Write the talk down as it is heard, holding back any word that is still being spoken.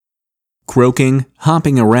croaking,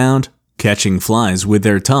 hopping around, catching flies with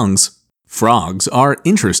their tongues. Frogs are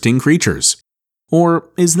interesting creatures. Or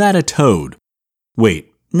is that a toad? Wait,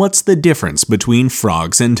 what's the difference between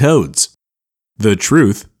frogs and toads? The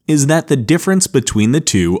truth is that the difference between the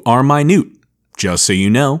two are minute. Just so you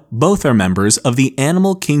know, both are members of the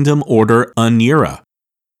animal kingdom order Onura.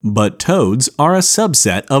 But toads are a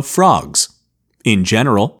subset of frogs. In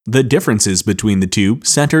general, the differences between the two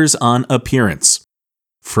centers on appearance.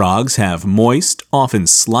 Frogs have moist, often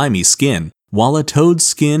slimy skin, while a toad's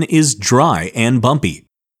skin is dry and bumpy.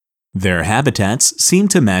 Their habitats seem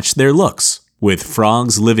to match their looks, with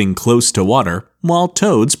frogs living close to water, while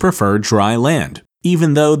toads prefer dry land,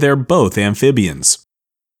 even though they're both amphibians.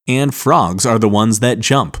 And frogs are the ones that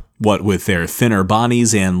jump, what with their thinner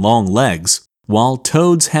bodies and long legs, while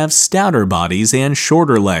toads have stouter bodies and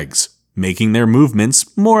shorter legs, making their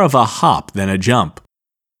movements more of a hop than a jump.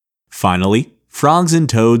 Finally, frogs and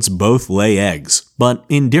toads both lay eggs, but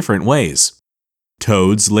in different ways.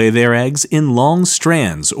 Toads lay their eggs in long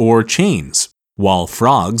strands or chains, while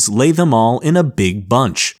frogs lay them all in a big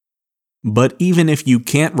bunch. But even if you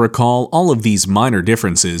can't recall all of these minor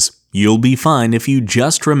differences, you'll be fine if you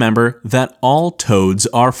just remember that all toads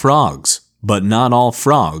are frogs, but not all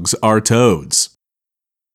frogs are toads.